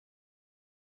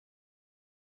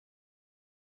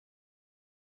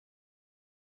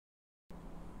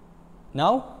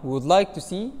Now we would like to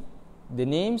see the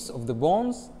names of the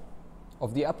bones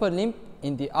of the upper limb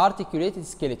in the articulated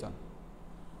skeleton.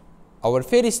 Our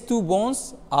first two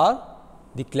bones are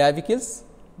the clavicles.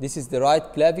 This is the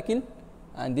right clavicle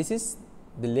and this is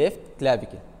the left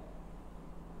clavicle.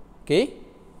 Okay.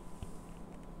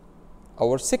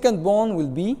 Our second bone will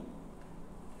be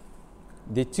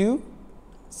the two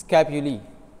scapulae.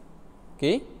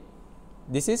 Okay.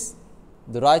 This is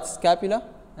the right scapula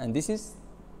and this is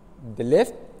the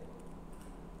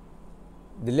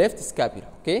left scapula.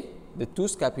 Okay. The two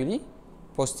scapulae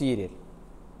posterior.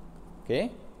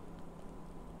 Okay.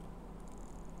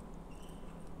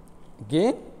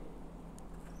 Again,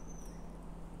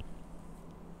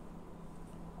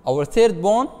 our third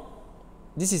bone,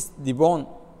 this is the bone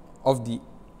of the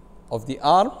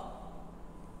arm,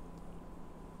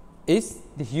 is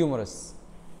the humerus.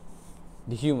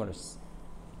 The humerus.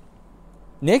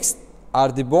 Next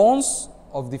are the bones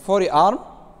of the forearm,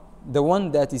 the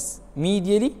one that is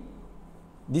medially.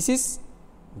 This is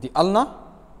the ulna,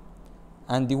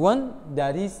 and the one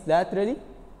that is laterally,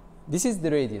 this is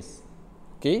the radius.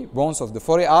 Okay, bones of the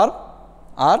forearm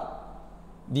are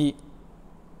the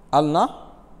ulna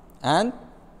and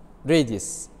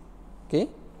radius. Okay.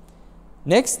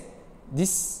 Next,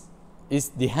 this is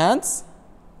the hands.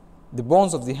 The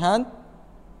bones of the hand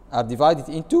are divided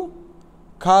into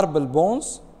carpal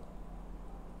bones,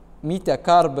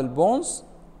 metacarpal bones,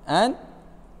 and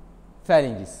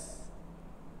phalanges.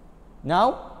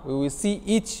 Now, we will see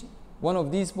each one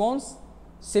of these bones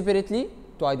separately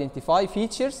to identify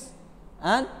features,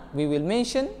 and we will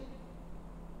mention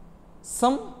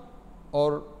some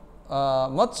or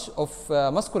much of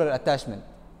muscular attachment.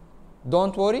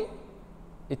 Don't worry,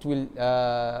 it will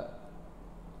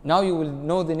now you will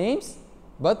know the names,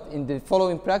 but in the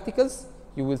following practicals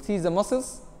you will see the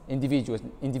muscles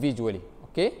individually.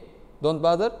 Okay, don't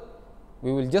bother,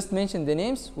 we will just mention the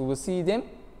names, we will see them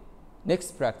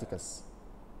next practicals.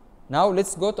 Now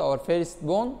let's go to our first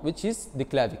bone, which is the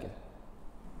clavicle.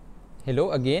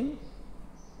 Hello again.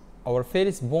 Our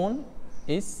first bone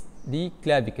is the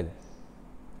clavicle.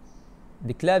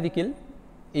 The clavicle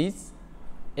is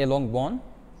a long bone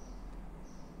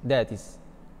that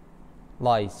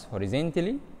lies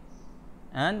horizontally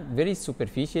and very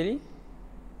superficially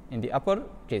in the upper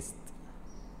chest.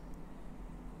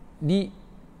 The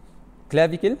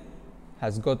clavicle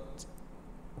has got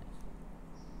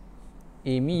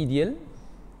a medial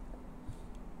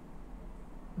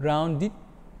rounded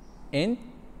end.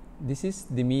 This is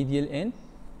the medial end,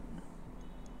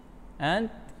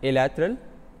 and a lateral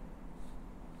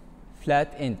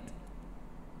flat end.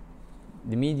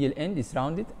 The medial end is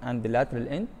rounded and the lateral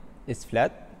end is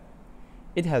flat.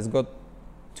 It has got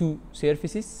two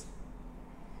surfaces,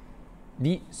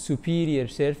 the superior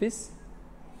surface,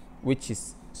 which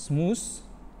is smooth,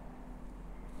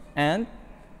 and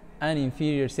an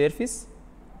inferior surface,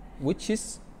 which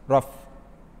is rough.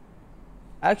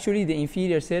 Actually, the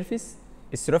inferior surface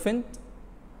is roughened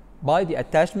by the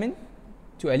attachment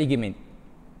to a ligament.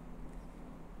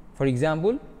 For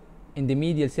example, in the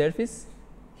medial surface,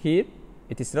 here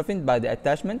it is roughened by the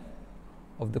attachment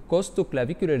of the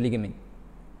costoclavicular ligament,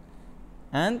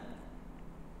 and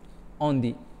on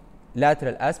the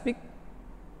lateral aspect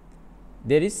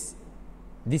there is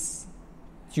this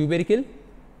tubercle,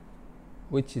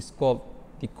 which is called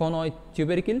the conoid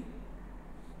tubercle,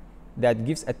 that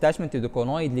gives attachment to the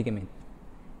conoid ligament,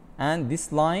 and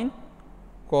this line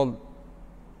called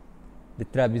the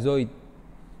trapezoid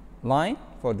line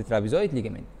for the trapezoid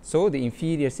ligament. So the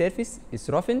inferior surface is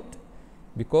roughened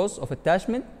because of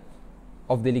attachment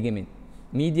of the ligament,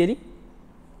 medially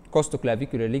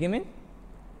costoclavicular ligament,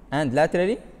 and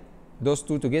laterally those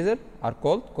two together are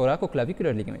called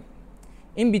coracoclavicular ligament.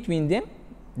 In between them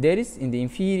there is, in the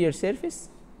inferior surface,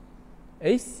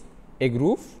 is a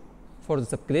groove for the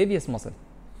subclavius muscle.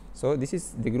 So this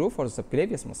is the groove for the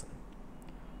subclavius muscle.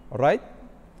 All right.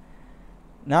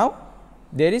 Now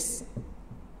there is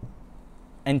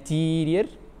anterior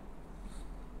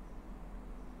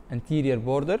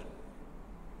border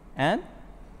and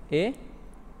a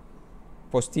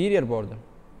posterior border.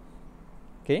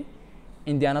 Okay.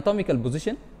 In the anatomical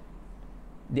position,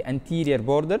 the anterior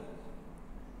border,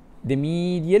 the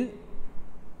medial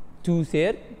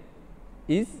 2/3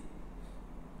 is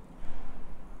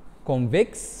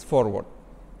convex forward,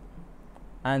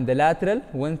 and the lateral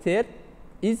 1/3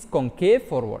 is concave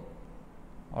forward.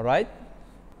 All right.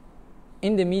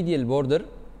 In the medial border,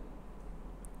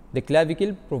 the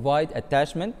clavicle provide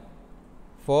attachment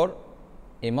for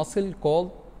a muscle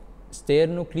called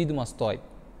sternocleidomastoid.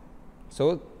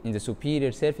 So in the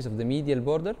superior surface of the medial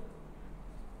border,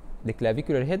 the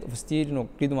clavicular head of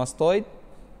sternocleidomastoid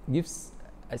is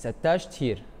attached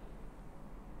here.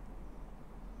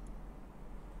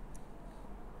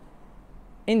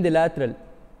 In the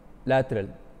lateral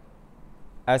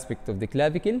aspect of the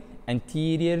clavicle,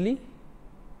 anteriorly,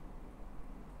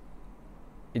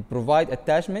 it provides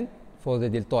attachment for the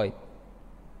deltoid,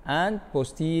 and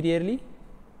posteriorly,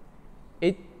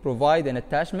 it provides an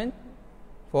attachment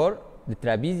for the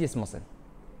trapezius muscle.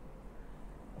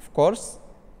 Of course,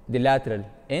 the lateral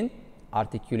end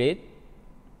articulate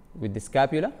with the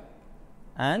scapula,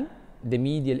 and the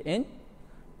medial end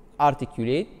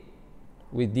articulate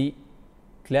with the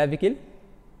clavicle,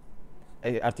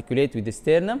 articulate with the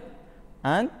sternum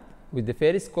and with the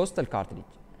first costal cartilage.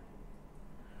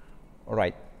 All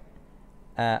right.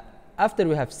 After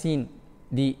we have seen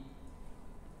the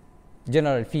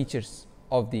general features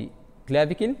of the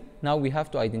clavicle, now we have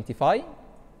to identify,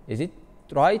 is it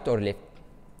right or left?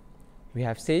 We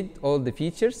have said all the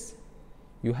features.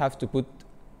 You have to put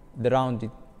the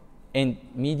rounded end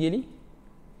medially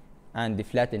and the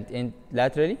flattened end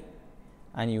laterally,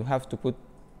 and you have to put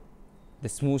the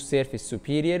smooth surface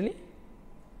superiorly,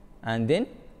 and then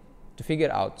to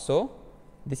figure out. So,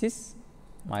 this is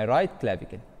my right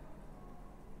clavicle.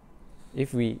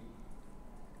 If we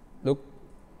look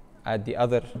at the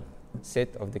other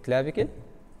set of the clavicle,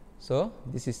 so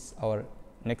this is our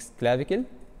next clavicle.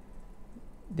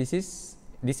 This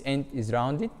end is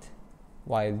rounded,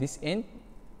 while this end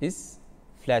is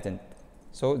flattened.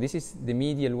 So, this is the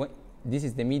medial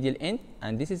end,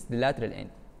 and this is the lateral end.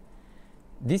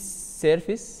 This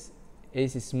surface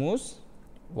is smooth,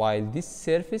 while this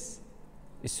surface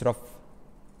is rough.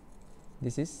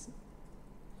 This is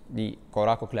the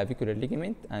coracoclavicular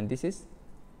ligament, and this is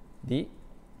the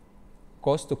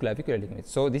costoclavicular ligament.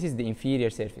 So, this is the inferior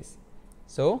surface.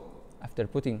 So, after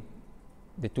putting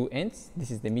the two ends, this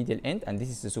is the medial end and this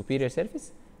is the superior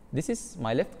surface. This is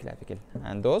my left clavicle,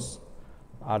 and those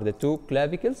are the two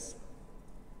clavicles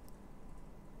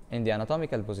in the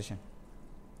anatomical position.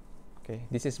 Okay,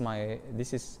 this is my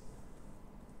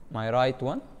right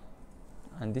one,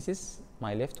 and this is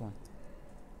my left one.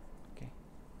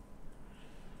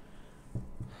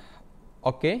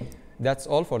 Okay, that's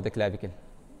all for the clavicle.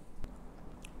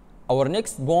 Our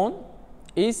next bone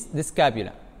is the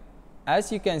scapula.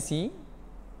 As you can see,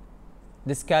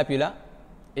 the scapula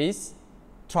is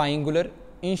triangular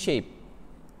in shape.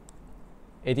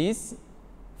 It is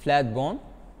flat bone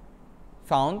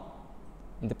found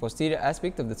in the posterior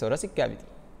aspect of the thoracic cavity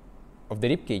of the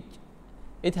rib cage.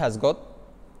 It has got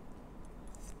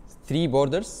three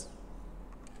borders: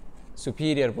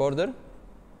 superior border,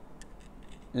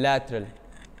 lateral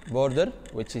border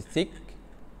which is thick,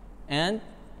 and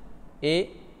a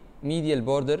medial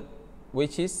border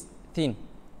which is thin.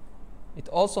 It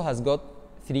also has got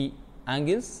three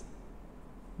angles.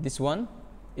 This one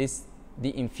is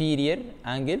the inferior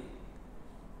angle,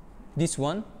 this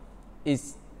one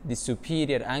is the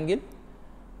superior angle,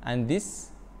 and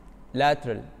this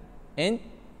lateral end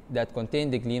that contain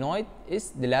the glenoid is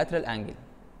the lateral angle.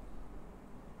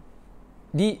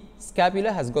 The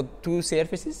scapula has got two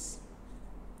surfaces,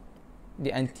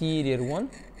 the anterior one,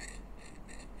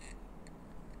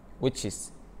 which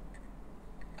is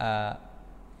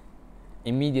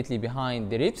immediately behind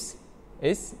the ribs,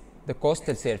 is the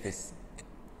costal surface,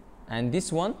 and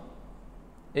this one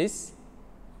is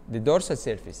the dorsal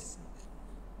surface.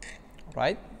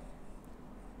 Right?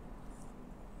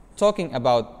 Talking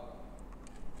about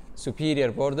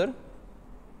superior border,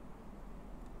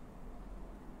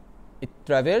 it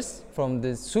traverses from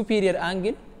the superior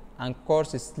angle and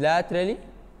courses laterally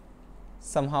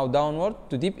somehow downward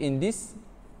to dip in this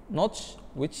notch,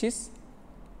 which is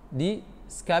the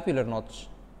scapular notch.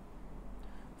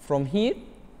 From here,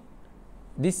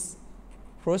 this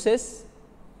process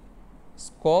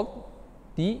is called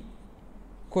the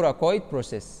coracoid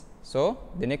process. So,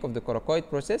 the neck of the coracoid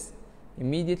process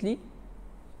immediately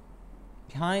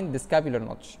behind the scapular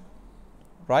notch,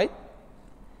 right?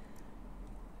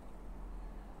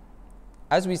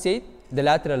 As we said, the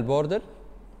lateral border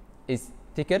is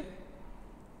thicker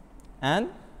and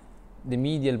the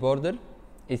medial border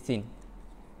is thin.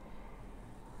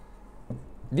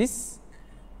 This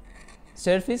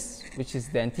surface, which is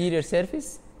the anterior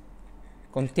surface,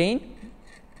 contain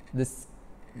the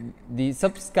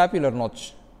subscapular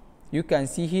notch. You can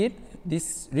see here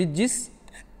these ridges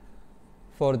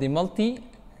for the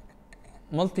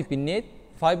multipinnate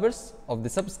fibers of the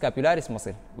subscapularis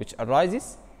muscle, which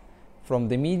arises from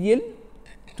the medial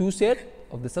two-thirds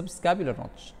of the subscapular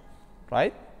notch,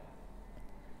 right?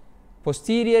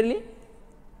 Posteriorly,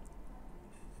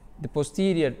 the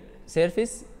posterior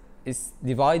surface is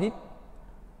divided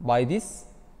by this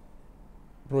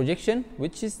projection,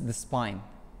 which is the spine,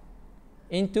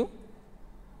 into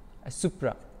a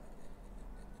supraspinous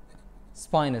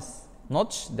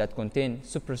notch that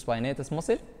contains supraspinatus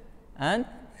muscle and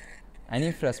an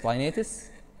infraspinatus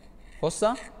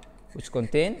fossa which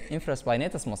contain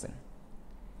infraspinatus muscle.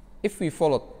 If we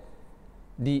follow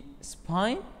the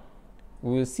spine,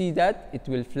 we will see that it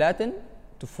will flatten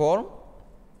to form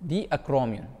the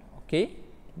acromion. Okay,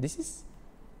 this is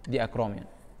the acromion.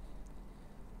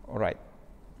 All right.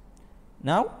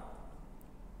 Now,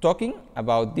 talking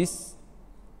about this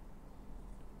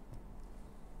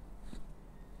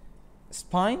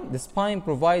spine, the spine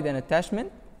provides an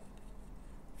attachment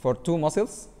for two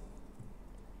muscles.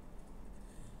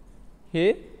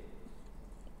 Here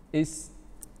is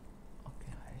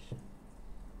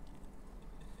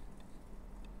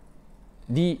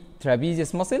the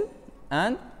trapezius muscle,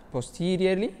 and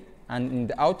posteriorly and in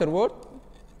the outer word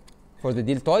for the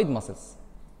deltoid muscles.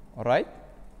 All right.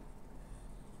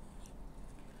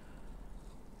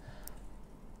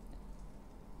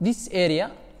 This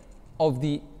area of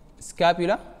the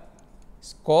scapula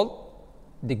is called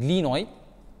the glenoid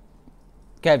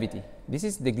cavity. This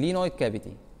is the glenoid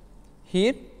cavity.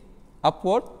 Here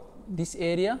upward, this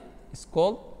area is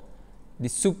called the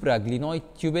supraglenoid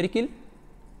tubercle,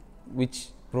 which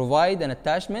provide an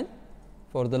attachment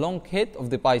for the long head of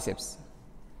the biceps.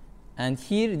 And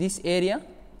here this area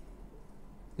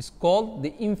is called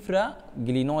the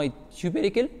infraglenoid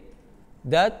tubercle,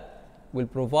 that will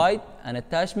provide an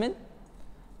attachment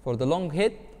for the long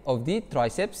head of the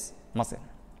triceps muscle.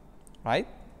 Right?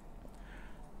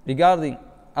 Regarding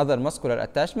other muscular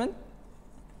attachment,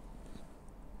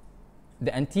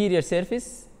 the anterior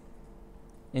surface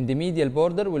in the medial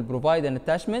border will provide an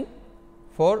attachment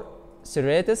for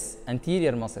serratus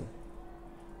anterior muscle,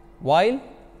 while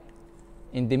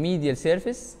in the medial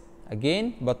surface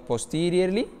again but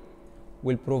posteriorly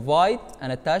will provide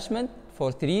an attachment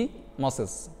for three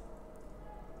muscles.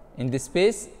 In the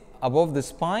space above the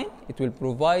spine, it will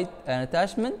provide an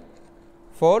attachment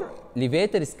for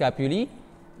levator scapulae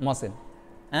muscle,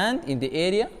 and in the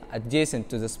area adjacent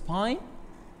to the spine,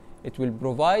 it will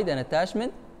provide an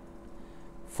attachment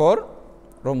for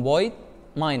rhomboid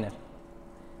minor,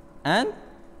 and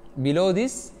below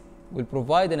this will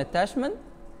provide an attachment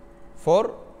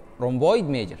for rhomboid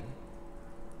major.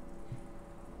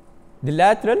 The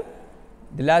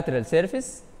lateral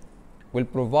surface will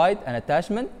provide an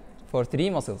attachment for three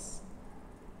muscles.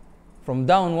 From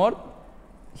downward,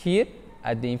 here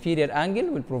at the inferior angle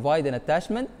will provide an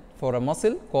attachment for a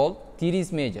muscle called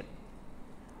teres major.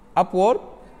 Upward,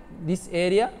 this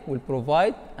area will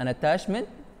provide an attachment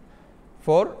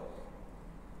for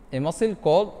a muscle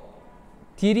called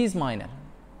teres minor.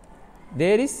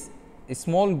 There is a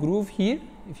small groove here,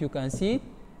 if you can see it.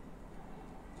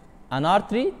 An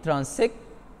artery transects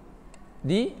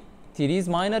the teres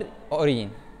minor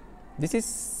origin. This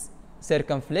is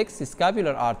circumflex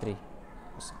scapular artery.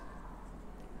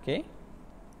 Okay.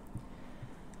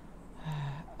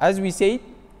 As we said,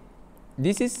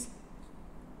 this is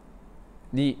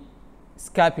the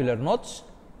scapular notch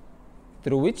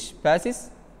through which passes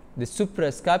the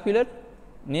suprascapular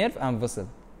nerve and vessel.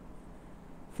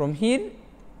 From here,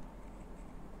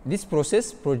 this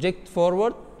process projects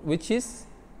forward, which is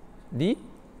the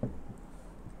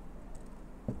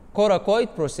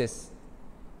coracoid process.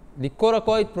 The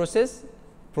coracoid process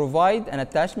provides an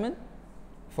attachment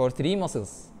for three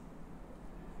muscles: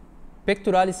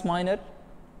 pectoralis minor,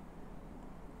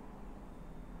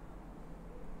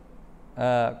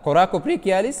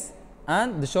 coracobrachialis,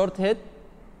 and the short head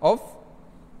of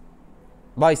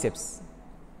biceps.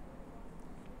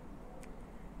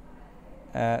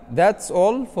 That's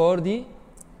all for the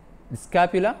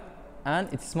scapula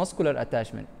and its muscular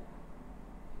attachment.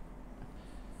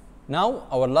 Now,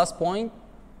 our last point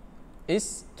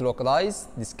is to localize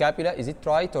the scapula. Is it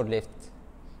right or left?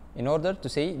 In order to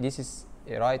say this is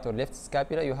a right or left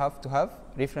scapula, you have to have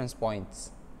reference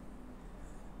points.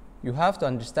 You have to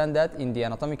understand that in the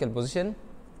anatomical position,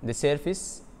 the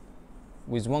surface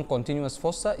with one continuous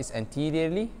fossa is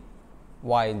anteriorly,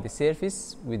 while the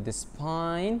surface with the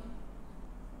spine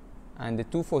and the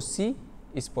two fossae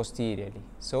is posteriorly.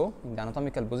 So, in the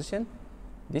anatomical position,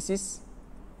 this is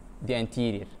the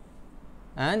anterior,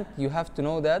 and you have to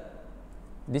know that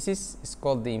this is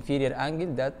called the inferior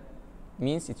angle. That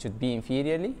means it should be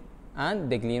inferiorly, and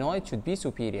the glenoid should be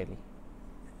superiorly.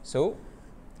 So,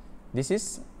 this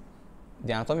is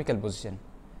the anatomical position.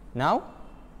 Now,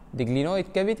 the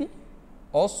glenoid cavity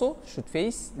also should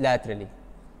face laterally.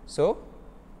 So,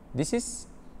 this is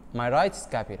my right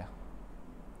scapula.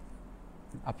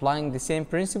 Applying the same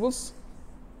principles,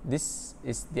 this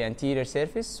is the anterior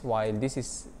surface, while this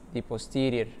is the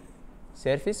posterior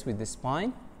surface with the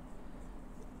spine.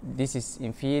 This is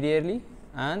inferiorly,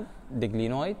 and the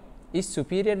glenoid is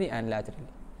superiorly and laterally.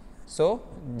 So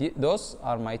those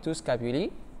are my two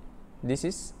scapulae. This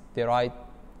is the right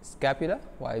scapula,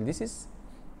 while this is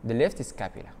the left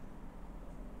scapula.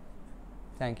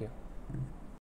 Thank you.